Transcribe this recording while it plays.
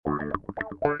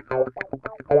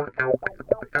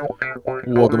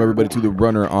Welcome everybody to the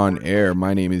Runner on Air.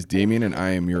 My name is Damien and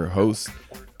I am your host.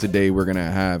 Today we're going to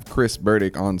have Chris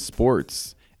Burdick on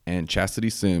sports and Chastity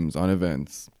Sims on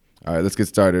events. All right, let's get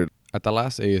started. At the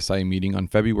last ASI meeting on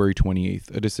February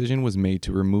 28th, a decision was made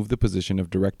to remove the position of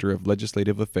Director of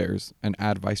Legislative Affairs and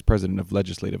add Vice President of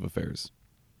Legislative Affairs.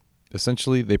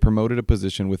 Essentially, they promoted a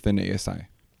position within ASI.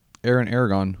 Aaron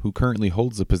Aragon, who currently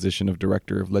holds the position of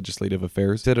Director of Legislative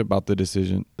Affairs, said about the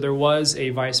decision. There was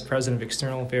a Vice President of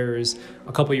External Affairs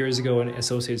a couple years ago in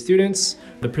Associate Students.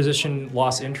 The position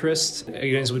lost interest.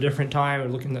 Again, it was a different time. We're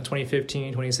looking at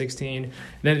 2015, 2016. And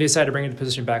then they decided to bring the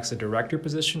position back as a Director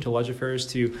position to Leg Affairs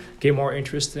to get more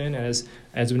interest in. As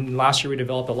last year we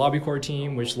developed a lobby corps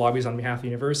team, which lobbies on behalf of the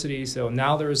university. So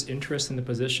now there's interest in the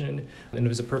position, and it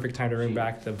was a perfect time to bring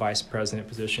back the Vice President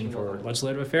position for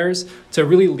Legislative Affairs to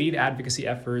really lead advocacy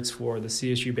efforts for the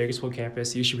CSU Bakersfield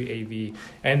campus, CSU AV,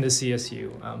 and the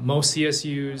CSU. Most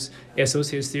CSUs,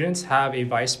 associate students, have a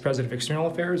Vice President of External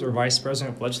Affairs or Vice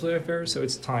President of Legislative Affairs, so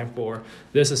it's time for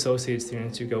this associate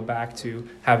student to go back to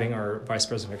having our Vice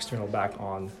President of External back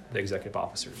on the executive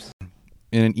officers.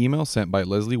 In an email sent by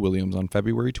Leslie Williams on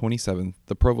February 27th,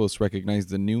 the provost recognized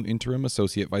the new interim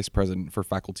associate vice president for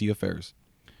faculty affairs.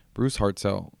 Bruce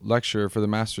Hartzell, lecturer for the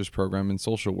master's program in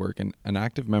social work and an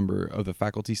active member of the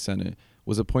faculty senate,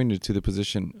 was appointed to the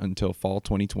position until fall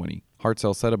 2020.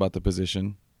 Hartzell said about the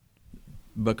position,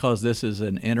 "Because this is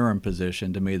an interim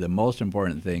position, to me the most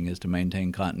important thing is to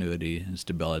maintain continuity and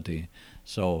stability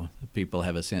so people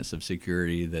have a sense of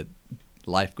security that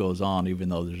life goes on even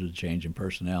though there's a change in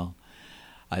personnel.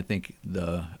 I think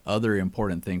the other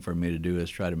important thing for me to do is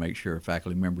try to make sure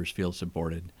faculty members feel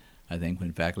supported. I think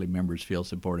when faculty members feel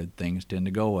supported, things tend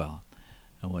to go well.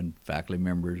 And when faculty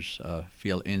members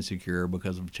feel insecure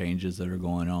because of changes that are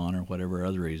going on or whatever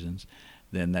other reasons,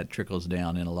 then that trickles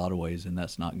down in a lot of ways, and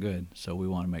that's not good. So we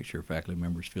want to make sure faculty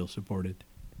members feel supported.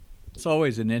 It's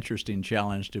always an interesting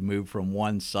challenge to move from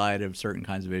one side of certain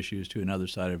kinds of issues to another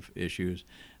side of issues,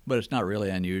 but it's not really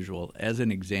unusual. As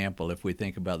an example, if we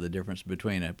think about the difference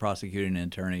between a prosecuting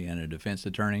attorney and a defense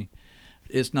attorney,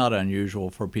 it's not unusual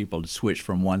for people to switch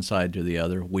from one side to the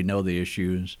other. We know the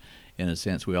issues. In a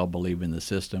sense, we all believe in the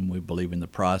system. We believe in the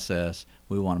process.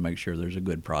 We want to make sure there's a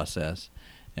good process.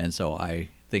 And so I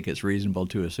think it's reasonable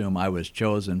to assume I was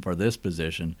chosen for this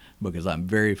position because I'm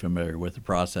very familiar with the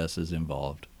processes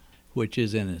involved, which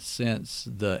is in a sense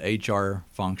the HR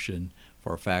function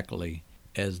for faculty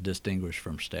as distinguished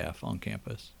from staff on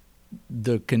campus.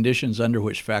 The conditions under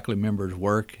which faculty members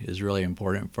work is really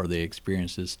important for the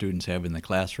experiences students have in the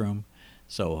classroom.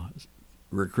 So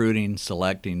recruiting,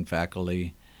 selecting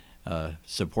faculty,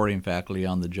 supporting faculty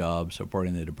on the job,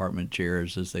 supporting the department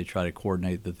chairs as they try to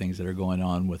coordinate the things that are going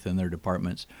on within their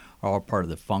departments are all part of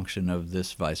the function of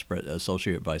this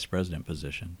associate vice president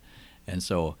position. And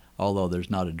so although there's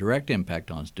not a direct impact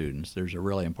on students, there's a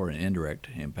really important indirect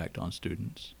impact on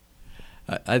students.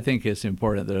 I think it's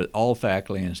important that all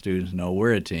faculty and students know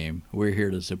we're a team. We're here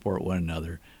to support one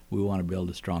another. We want to build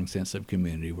a strong sense of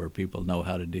community where people know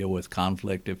how to deal with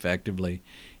conflict effectively.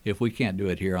 If we can't do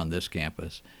it here on this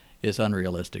campus, it's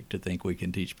unrealistic to think we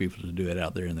can teach people to do it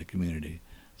out there in the community.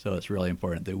 So it's really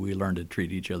important that we learn to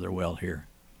treat each other well here.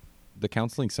 The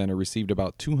Counseling Center received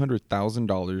about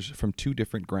 $200,000 from two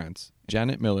different grants.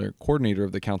 Janet Miller, coordinator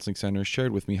of the Counseling Center,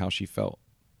 shared with me how she felt.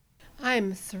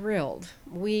 I'm thrilled.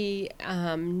 We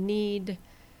need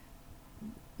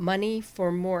money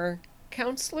for more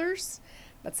counselors,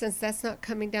 but since that's not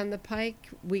coming down the pike,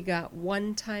 we got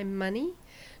one-time money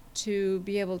to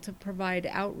be able to provide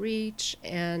outreach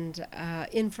and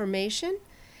information.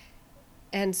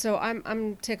 And so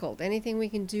I'm tickled. Anything we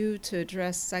can do to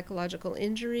address psychological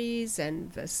injuries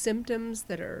and the symptoms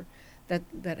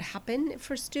that happen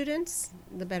for students,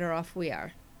 the better off we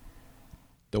are.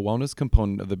 The wellness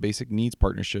component of the Basic Needs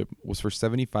Partnership was for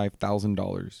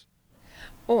 $75,000.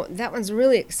 Oh, that one's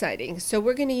really exciting. So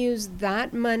we're going to use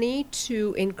that money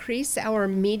to increase our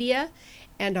media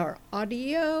and our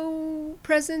audio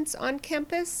presence on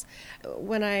campus.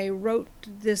 When I wrote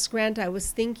this grant, I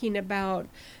was thinking about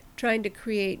trying to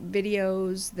create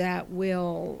videos that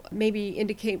will maybe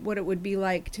indicate what it would be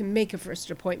like to make a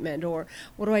first appointment, or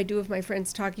what do I do if my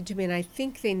friend's talking to me and I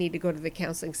think they need to go to the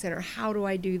counseling center? How do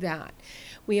I do that?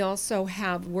 We also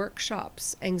have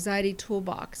workshops, Anxiety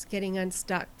Toolbox, Getting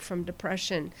Unstuck from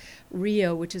Depression,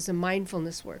 Rio, which is a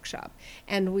mindfulness workshop.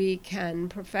 And we can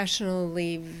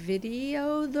professionally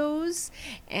video those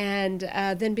and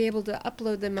then be able to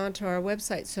upload them onto our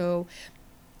website. So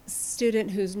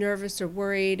student who's nervous or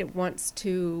worried wants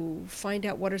to find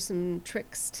out what are some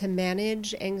tricks to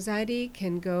manage anxiety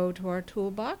can go to our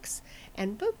toolbox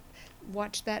and boop,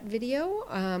 watch that video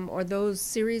or those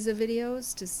series of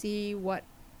videos to see what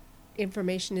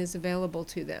information is available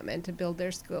to them and to build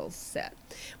their skill set.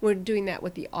 We're doing that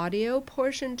with the audio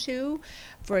portion too.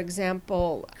 For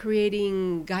example,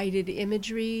 creating guided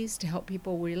imageries to help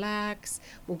people relax.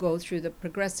 We'll go through the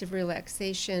progressive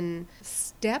relaxation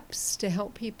steps to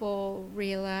help people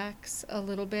relax a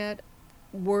little bit.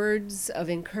 Words of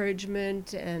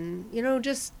encouragement and,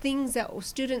 just things that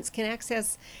students can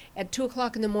access at 2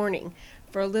 o'clock in the morning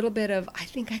for a little bit of, I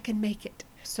think I can make it.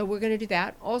 So we're going to do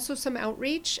that. Also some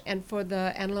outreach, and for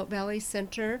the Antelope Valley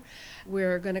Center,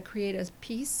 we're going to create a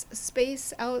peace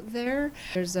space out there.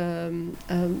 There's a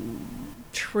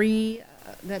tree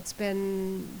that's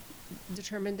been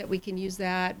determined that we can use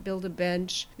that, build a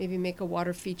bench, maybe make a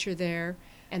water feature there,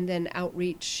 and then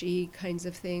outreach-y kinds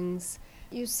of things.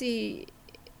 You see,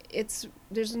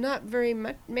 there's not very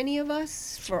many of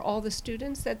us for all the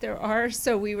students that there are,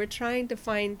 so we were trying to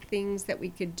find things that we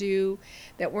could do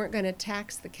that weren't going to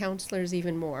tax the counselors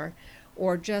even more,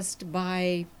 or just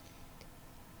buy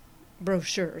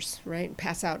brochures, right?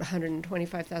 Pass out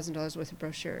 $125,000 worth of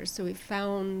brochures. So we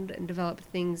found and developed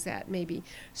things that maybe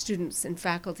students and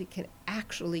faculty can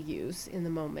actually use in the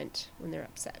moment when they're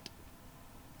upset.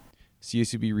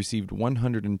 CSUB received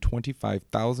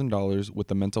 $125,000 with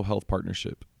the Mental Health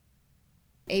Partnership.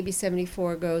 AB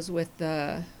 74 goes with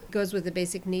the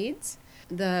basic needs.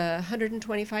 The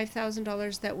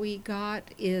 $125,000 that we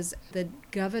got is the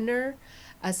governor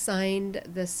assigned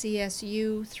the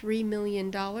CSU $3 million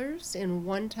in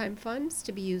one-time funds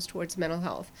to be used towards mental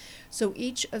health. So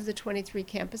each of the 23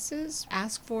 campuses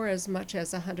asked for as much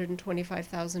as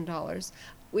 $125,000.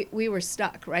 We were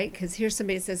stuck, right? Because here's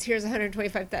somebody that says, here's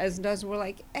 $125,000. We're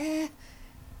like,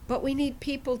 but we need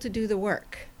people to do the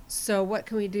work. So what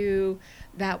can we do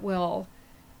that will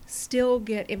still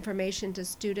get information to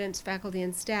students, faculty,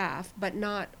 and staff, but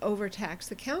not overtax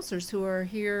the counselors who are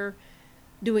here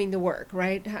doing the work,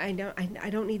 right? I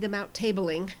don't need them out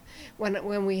tabling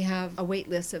when we have a wait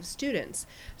list of students.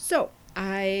 So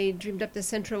I dreamed up the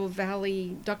Central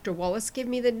Valley. Dr. Wallace gave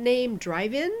me the name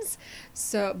drive-ins.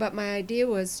 But my idea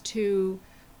was to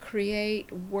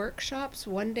create workshops,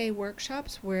 one-day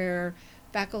workshops, where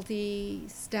faculty,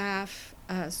 staff,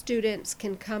 students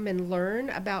can come and learn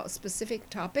about specific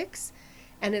topics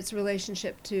and its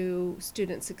relationship to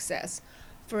student success.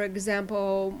 For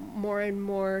example, more and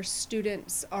more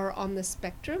students are on the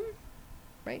spectrum,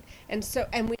 right? And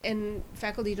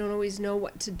faculty don't always know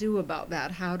what to do about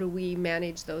that. How do we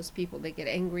manage those people? They get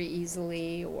angry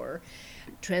easily, or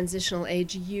transitional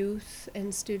age youth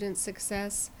and student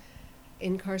success,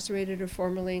 incarcerated or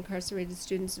formerly incarcerated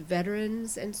students,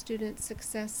 veterans and student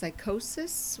success,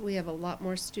 psychosis. We have a lot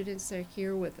more students that are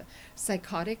here with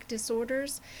psychotic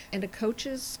disorders, and a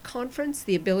coaches conference,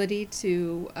 the ability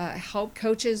to help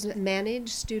coaches manage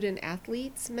student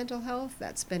athletes' mental health.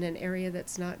 That's been an area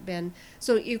that's not been.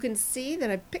 So you can see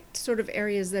that I've picked sort of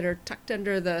areas that are tucked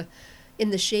under in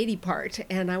the shady part,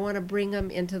 and I want to bring them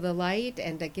into the light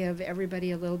and to give everybody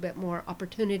a little bit more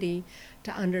opportunity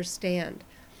to understand.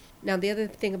 Now, the other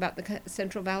thing about the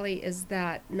Central Valley is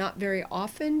that not very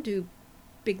often do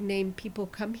big-name people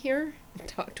come here and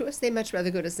talk to us. They much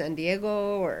rather go to San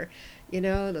Diego or,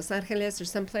 Los Angeles or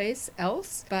someplace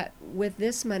else. But with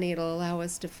this money, it'll allow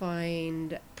us to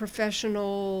find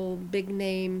professional,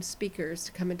 big-name speakers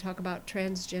to come and talk about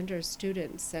transgender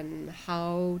students and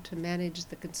how to manage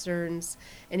the concerns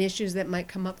and issues that might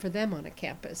come up for them on a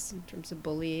campus in terms of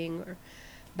bullying or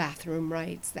bathroom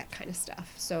rights, that kind of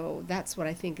stuff. So that's what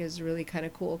I think is really kind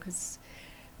of cool, because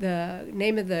the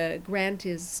name of the grant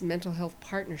is Mental Health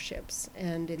Partnerships,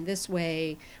 and in this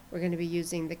way we're going to be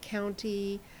using the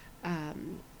county,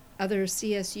 other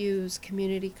CSUs,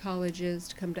 community colleges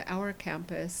to come to our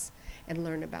campus and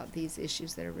learn about these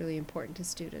issues that are really important to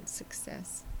student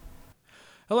success.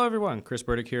 Hello everyone, Chris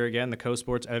Burdick here again, the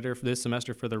co-sports editor for this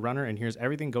semester for The Runner, and here's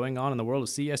everything going on in the world of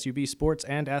CSUB sports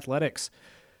and athletics.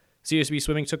 CSUB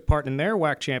Swimming took part in their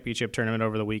WAC Championship tournament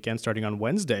over the weekend, starting on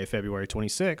Wednesday, February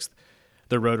 26th.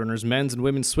 The Roadrunners men's and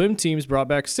women's swim teams brought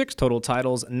back 6 total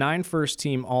titles, 9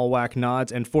 first-team All-WAC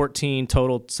nods, and 14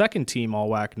 total second-team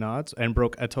All-WAC nods, and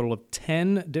broke a total of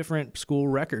 10 different school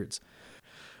records.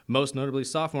 Most notably,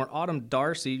 sophomore Autumn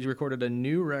Darcy recorded a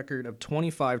new record of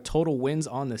 25 total wins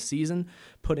on the season,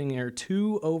 putting her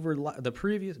 2 over the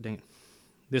previous...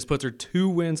 This puts her 2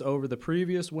 wins over the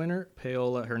previous winner,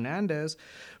 Paola Hernandez,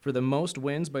 for the most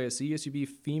wins by a CSUB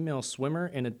female swimmer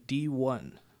in a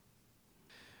D1.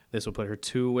 This will put her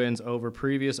 2 wins over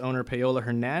previous owner Paola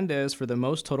Hernandez for the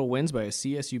most total wins by a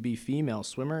CSUB female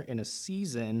swimmer in a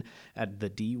season at the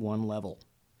D1 level.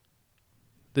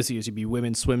 The CSUB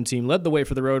women's swim team led the way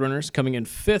for the Roadrunners, coming in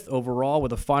 5th overall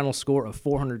with a final score of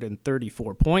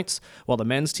 434 points, while the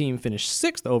men's team finished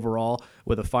 6th overall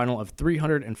with a final of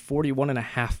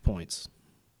 341.5 points.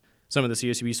 Some of the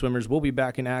CSUB swimmers will be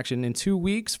back in action in 2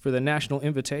 weeks for the National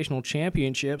Invitational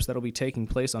Championships that will be taking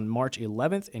place on March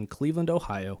 11th in Cleveland,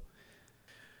 Ohio.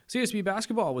 CSUB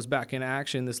basketball was back in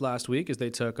action this last week as they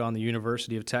took on the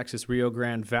University of Texas Rio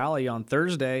Grande Valley on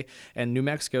Thursday and New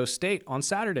Mexico State on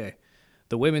Saturday.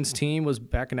 The women's team was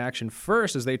back in action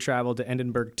first as they traveled to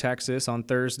Edinburgh, Texas on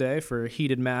Thursday for a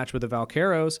heated match with the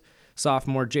Vaqueros.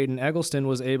 Sophomore Jaden Eggleston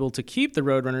was able to keep the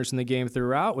Roadrunners in the game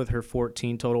throughout with her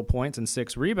 14 total points and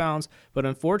 6 rebounds, but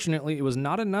unfortunately it was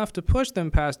not enough to push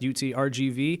them past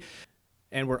UTRGV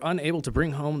and were unable to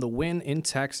bring home the win in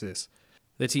Texas.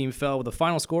 The team fell with a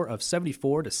final score of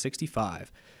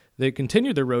 74-65. They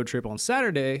continued their road trip on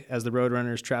Saturday as the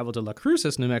Roadrunners traveled to La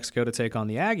Cruces, New Mexico to take on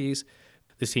the Aggies.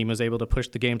 This team was able to push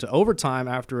the game to overtime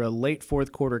after a late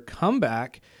fourth quarter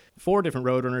comeback. 4 different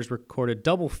Roadrunners recorded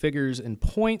double figures in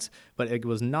points, but it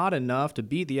was not enough to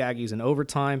beat the Aggies in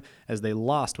overtime as they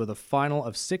lost with a final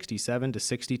of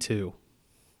 67-62.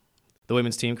 The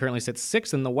women's team currently sits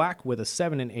 6th in the WAC with a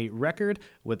 7-8 record,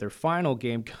 with their final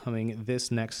game coming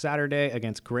this next Saturday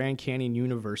against Grand Canyon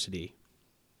University.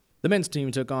 The men's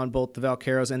team took on both the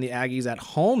Vaqueros and the Aggies at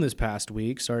home this past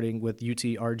week, starting with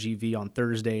UTRGV on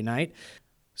Thursday night.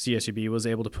 CSUB was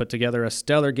able to put together a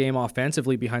stellar game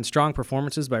offensively behind strong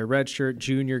performances by redshirt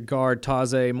junior guard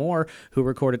Taze Moore, who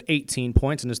recorded 18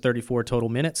 points in his 34 total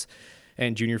minutes,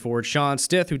 and junior forward Sean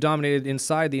Stith, who dominated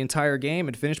inside the entire game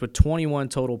and finished with 21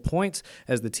 total points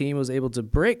as the team was able to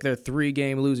break their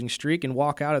 3-game losing streak and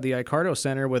walk out of the Icardo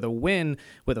Center with a win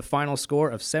with a final score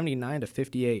of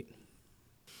 79-58.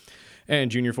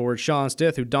 And junior forward Sean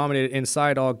Stith, who dominated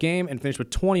inside all game and finished with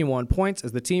 21 points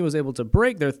as the team was able to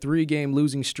break their 3-game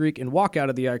losing streak and walk out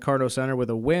of the Icardo Center with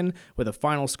a win with a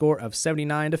final score of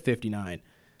 79-59.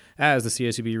 As the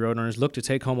CSUB Roadrunners look to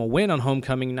take home a win on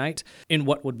homecoming night in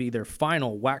what would be their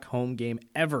final WAC home game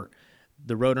ever.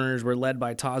 The Roadrunners were led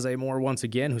by Taze Moore once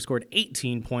again, who scored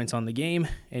 18 points on the game,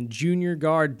 and junior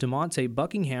guard DeMonte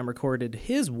Buckingham recorded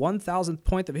his 1,000th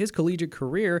point of his collegiate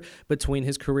career between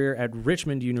his career at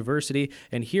Richmond University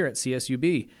and here at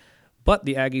CSUB. But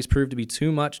the Aggies proved to be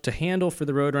too much to handle for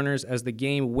the Roadrunners as the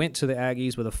game went to the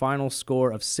Aggies with a final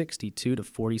score of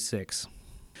 62-46.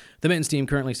 The men's team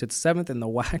currently sits 7th in the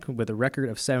WAC with a record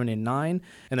of 7-9,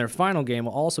 and their final game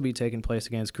will also be taking place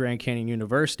against Grand Canyon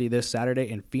University this Saturday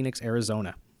in Phoenix,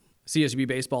 Arizona. CSUB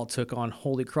baseball took on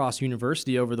Holy Cross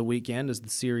University over the weekend as the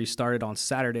series started on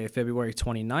Saturday, February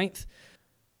 29th.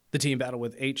 The team battled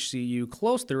with HCU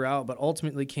close throughout, but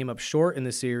ultimately came up short in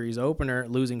the series opener,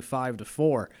 losing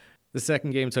 5-4. The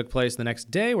second game took place the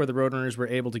next day, where the Roadrunners were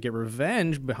able to get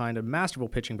revenge behind a masterful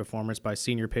pitching performance by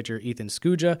senior pitcher Ethan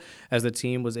Skuja, as the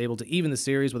team was able to even the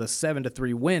series with a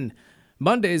 7-3 win.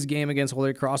 Monday's game against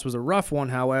Holy Cross was a rough one,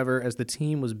 however, as the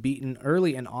team was beaten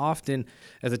early and often,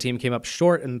 as the team came up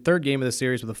short in the third game of the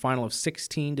series with a final of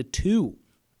 16-2.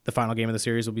 The final game of the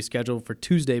series will be scheduled for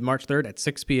Tuesday, March 3rd at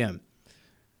 6 p.m.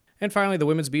 And finally, the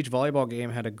women's beach volleyball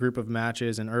game had a group of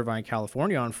matches in Irvine,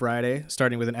 California on Friday,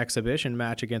 starting with an exhibition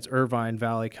match against Irvine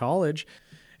Valley College,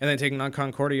 and then taking on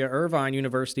Concordia Irvine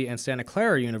University and Santa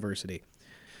Clara University.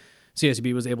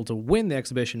 CSUB was able to win the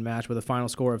exhibition match with a final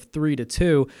score of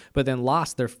 3-2, but then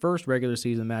lost their first regular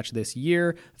season match this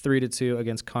year, 3-2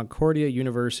 against Concordia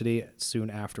University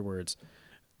soon afterwards.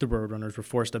 The Roadrunners were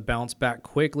forced to bounce back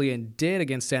quickly and did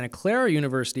against Santa Clara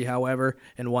University, however,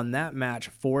 and won that match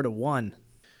 4-1.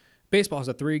 Baseball has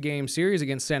a 3-game series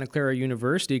against Santa Clara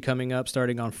University coming up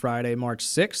starting on Friday, March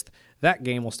 6th. That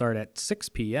game will start at 6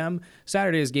 p.m.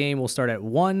 Saturday's game will start at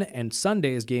 1, and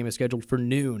Sunday's game is scheduled for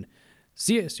noon.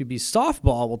 CSUB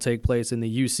softball will take place in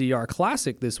the UCR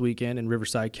Classic this weekend in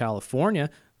Riverside, California.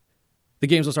 The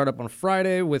games will start up on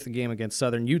Friday with a game against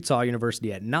Southern Utah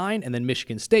University at 9, and then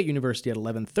Michigan State University at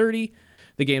 11:30.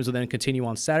 The games will then continue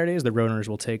on Saturday as the Roadrunners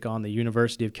will take on the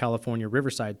University of California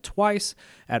Riverside twice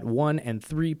at 1 and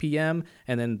 3 p.m.,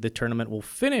 and then the tournament will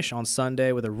finish on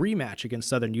Sunday with a rematch against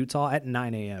Southern Utah at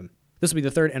 9 a.m. This will be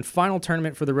the third and final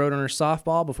tournament for the Roadrunners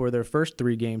softball before their first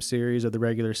 3-game series of the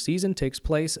regular season takes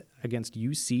place against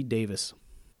UC Davis.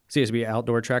 CSB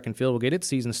Outdoor Track and Field will get its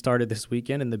season started this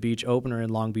weekend in the beach opener in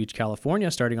Long Beach,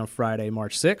 California, starting on Friday,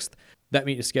 March 6th. That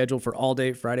meet is scheduled for all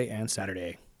day Friday and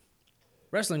Saturday.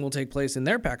 Wrestling will take place in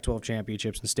their Pac-12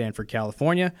 championships in Stanford,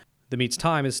 California. The meet's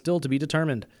time is still to be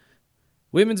determined.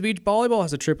 Women's beach volleyball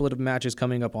has a triplet of matches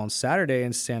coming up on Saturday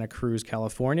in Santa Cruz,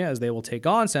 California, as they will take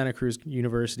on Santa Cruz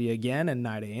University again at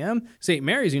 9 a.m., St.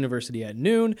 Mary's University at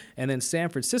noon, and then San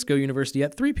Francisco University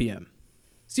at 3 p.m.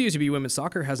 CSUB women's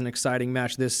soccer has an exciting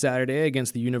match this Saturday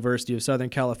against the University of Southern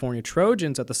California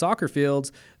Trojans at the soccer fields.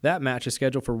 That match is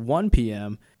scheduled for 1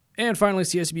 p.m. And finally,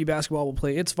 CSUB basketball will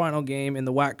play its final game in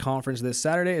the WAC conference this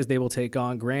Saturday as they will take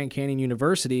on Grand Canyon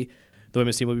University. The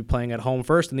women's team will be playing at home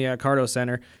first in the Accardo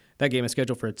Center. That game is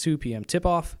scheduled for a 2 p.m.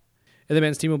 tip-off. And the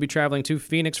men's team will be traveling to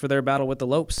Phoenix for their battle with the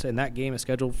Lopes, and that game is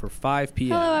scheduled for 5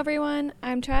 p.m. Hello, everyone.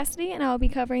 I'm Chastity, and I'll be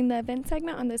covering the event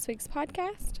segment on this week's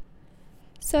podcast.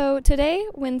 So today,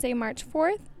 Wednesday, March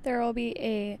 4th, there will be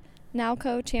a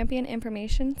NALCO Champion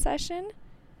Information Session.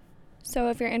 So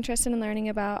if you're interested in learning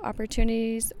about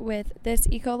opportunities with this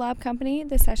Ecolab company,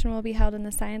 the session will be held in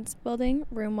the Science Building,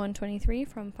 room 123,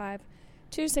 from 5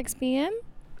 to 6 p.m.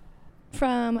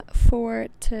 From 4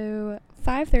 to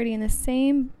 5:30 in the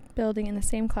same building in the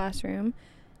same classroom,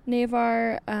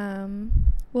 Navar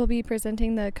will be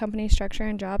presenting the company structure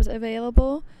and jobs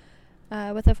available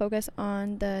with a focus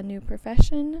on the new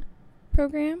profession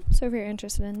program. So if you're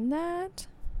interested in that.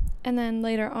 And then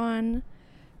later on,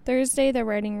 Thursday, the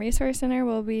Writing Resource Center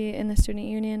will be in the Student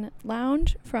Union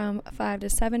Lounge from 5 to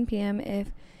 7 p.m.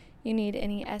 if you need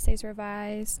any essays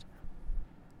revised.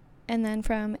 And then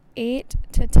from 8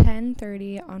 to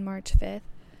 10:30 on March 5th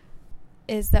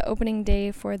is the opening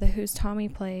day for the Who's Tommy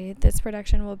play. This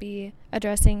production will be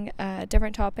addressing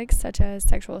different topics such as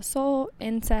sexual assault,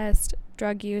 incest,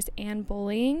 drug use, and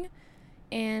bullying.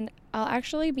 And I'll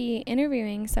actually be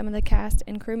interviewing some of the cast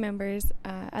and crew members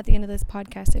at the end of this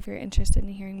podcast if you're interested in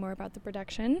hearing more about the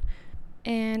production.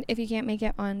 And if you can't make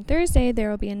it on Thursday, there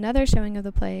will be another showing of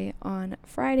the play on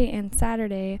Friday and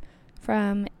Saturday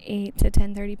from 8 to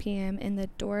 10:30 p.m. in the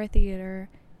Dora Theater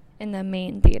in the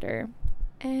main theater.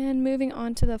 And moving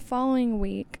on to the following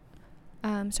week,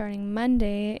 starting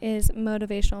Monday, is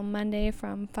Motivational Monday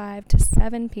from 5 to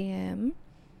 7 p.m.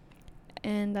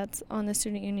 And that's on the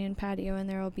Student Union patio, and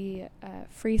there will be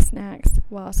free snacks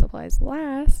while supplies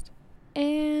last.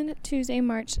 And Tuesday,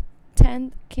 March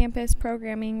 10th, campus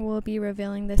programming will be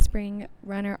revealing the spring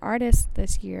runner artists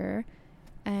this year,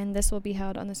 and this will be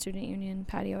held on the Student Union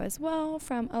patio as well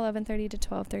from 11:30 to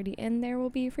 12:30, and there will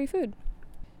be free food.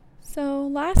 So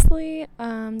lastly,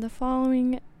 the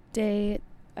following day,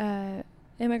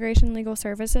 Immigration Legal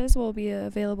Services will be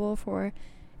available for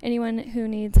anyone who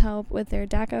needs help with their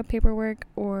DACA paperwork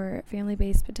or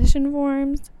family-based petition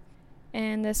forms.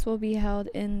 And this will be held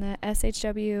in the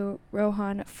SHW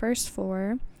Rohan first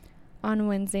floor on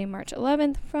Wednesday, March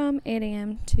 11th from 8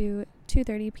 a.m. to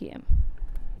 2:30 p.m.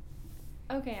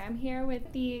 Okay, I'm here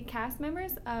with the cast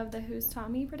members of the Who's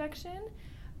Tommy production.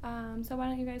 So why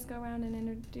don't you guys go around and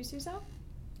introduce yourself?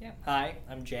 Yeah. Hi,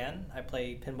 I'm Jan. I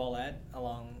play Pinball Ed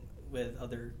along with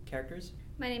other characters.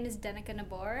 My name is Denica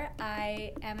Nabor.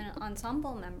 I am an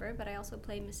ensemble member, but I also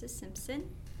play Mrs. Simpson.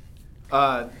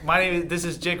 This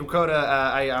is Jacob Coda.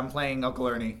 I'm playing Uncle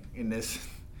Ernie in this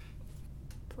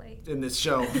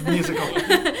show, musical.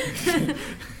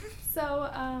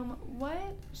 So,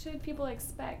 what should people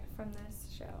expect from this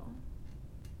show?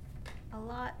 A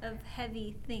lot of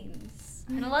heavy themes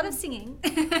and a lot of singing.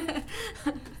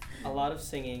 A lot of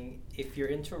singing. If you're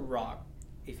into rock,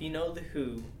 if you know The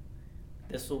Who,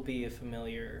 this will be a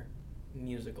familiar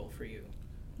musical for you.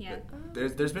 Yeah.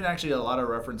 There's been actually a lot of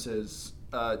references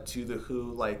to The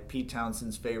Who, like Pete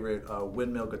Townshend's favorite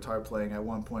windmill guitar playing at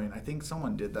one point. I think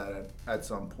someone did that at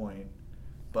some point.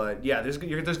 But yeah, there's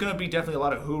going to be definitely a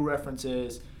lot of Who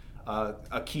references,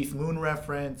 a Keith Moon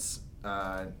reference,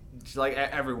 like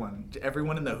everyone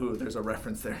in The Who, there's a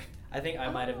reference there. I think I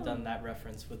might have done that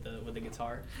reference with the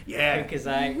guitar. Yeah. Because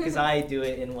I do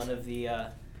it in one of the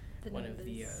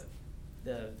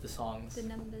songs. The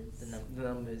numbers. The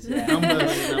numbers. Yeah.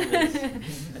 numbers.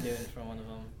 I do it for one of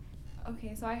them.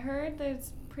 Okay, so I heard that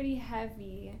it's pretty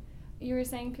heavy. You were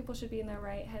saying people should be in the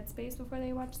right headspace before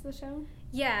they watch the show?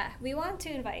 Yeah, we want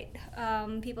to invite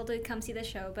people to come see the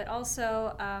show, but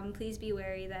also please be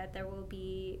wary that there will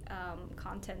be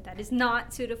content that is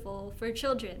not suitable for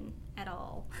children at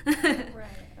all. Right,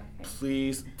 okay.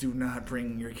 Please do not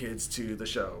bring your kids to the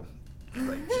show.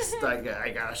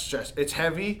 I gotta stress, it's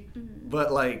heavy,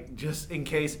 but just in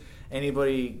case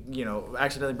anybody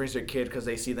accidentally brings their kid because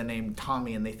they see the name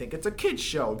Tommy and they think it's a kid's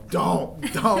show, don't.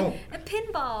 A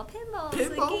pinball is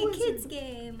like a kid's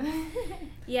game.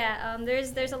 Yeah,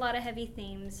 there's a lot of heavy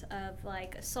themes of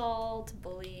assault,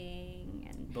 bullying,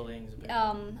 and bullying's a big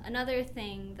another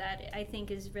thing that I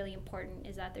think is really important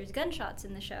is that there's gunshots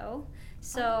in the show.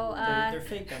 So they're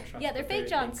fake gunshots. Yeah, they're fake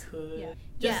guns.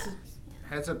 Yeah.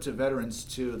 Heads up to veterans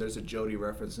too. There's a Jody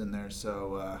reference in there,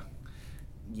 so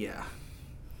yeah.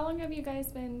 How long have you guys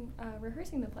been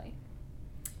rehearsing the play?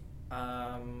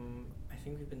 I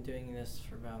think we've been doing this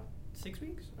for about 6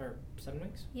 weeks or 7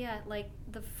 weeks. Yeah, like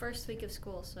the first week of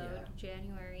school, so Yeah.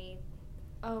 January.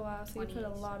 Oh wow, so you put a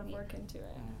 20th, lot of yeah. work into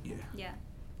it. Yeah.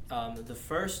 Yeah. The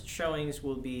first showings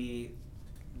will be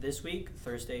this week,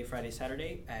 Thursday, Friday,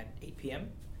 Saturday at 8 p.m.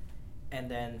 And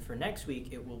then for next week,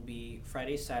 it will be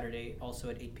Friday, Saturday, also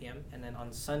at 8 p.m. And then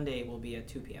on Sunday, will be at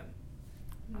 2 p.m.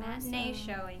 Matinee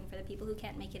Awesome. showing for the people who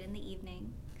can't make it in the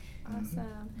evening.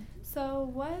 Awesome.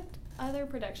 So, what other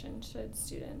productions should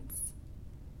students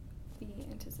be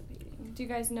anticipating? Do you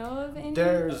guys know of any?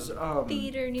 There's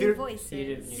Theater New Voices.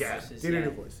 Theater New Yeah, Voices, Theater yeah.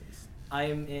 New Voices. I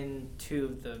am in 2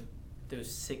 of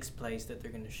those 6 plays that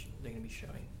they're gonna be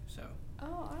showing. So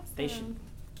Oh, awesome. they should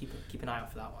keep an eye out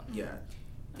for that one. Yeah.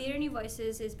 Theater New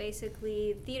Voices is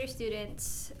basically theater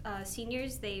students,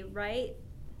 seniors, they write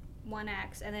one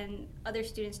acts, and then other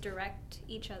students direct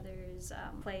each other's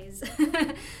plays.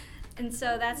 And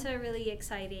so that's a really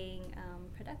exciting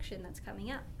production that's coming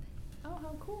up. Oh,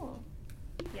 how cool.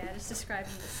 Yeah, just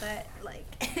describing the set, like.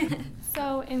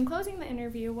 So, in closing the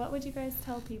interview, what would you guys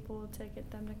tell people to get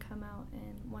them to come out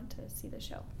and want to see the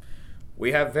show?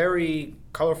 We have very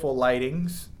colorful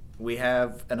lightings. We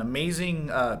have an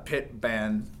amazing pit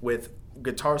band with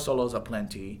guitar solos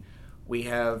aplenty. We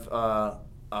have a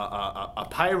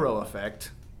pyro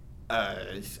effect.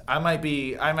 I might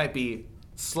be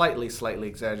slightly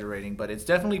exaggerating, but it's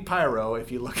definitely pyro.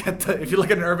 If you look at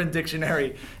an Urban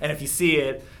Dictionary and if you see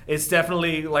it, it's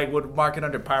definitely like would mark it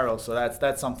under pyro. So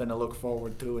that's something to look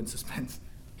forward to in suspense.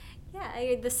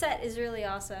 Yeah, the set is really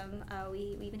awesome.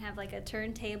 We even have like a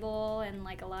turntable and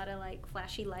like a lot of like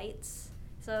flashy lights.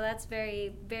 So that's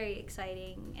very, very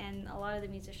exciting, and a lot of the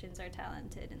musicians are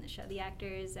talented in the show, the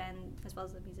actors and as well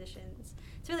as the musicians.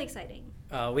 It's really exciting.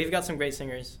 We've got some great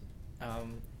singers,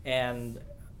 and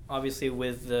obviously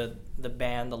with the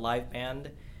band, the live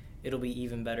band, it'll be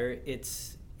even better.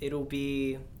 It'll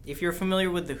be, if you're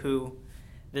familiar with The Who,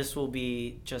 this will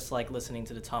be just like listening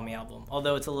to the Tommy album.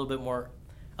 Although it's a little bit more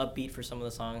upbeat for some of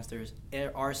the songs, there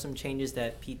are some changes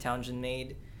that Pete Townshend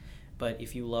made. But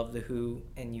if you love The Who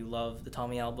and you love the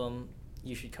Tommy album,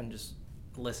 you should come just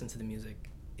listen to the music.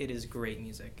 It is great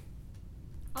music.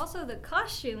 Also, the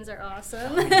costumes are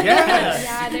awesome. Yes!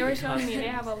 Yeah, they were showing me they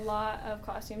have a lot of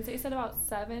costumes. They said about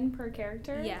 7 per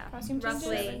character. Yeah, costume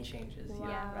roughly. changes. 7 changes. Wow,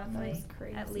 Yeah, roughly. that's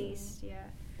crazy. At least, yeah.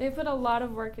 They put a lot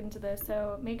of work into this,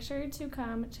 so make sure to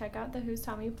come check out the Who's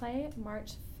Tommy play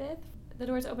March 5th. The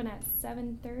doors open at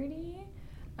 7:30,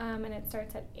 and it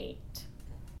starts at 8.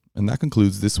 And that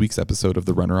concludes this week's episode of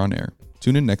The Runner on Air.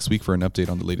 Tune in next week for an update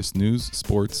on the latest news,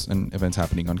 sports, and events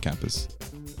happening on campus.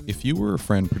 If you or a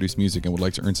friend produce music and would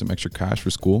like to earn some extra cash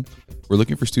for school, we're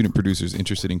looking for student producers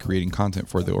interested in creating content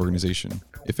for the organization.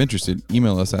 If interested,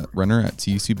 email us at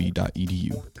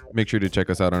runner@tsub.edu. Make sure to check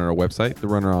us out on our website,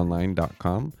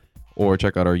 therunneronline.com, or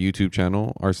check out our YouTube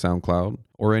channel, our SoundCloud,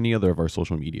 or any other of our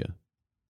social media.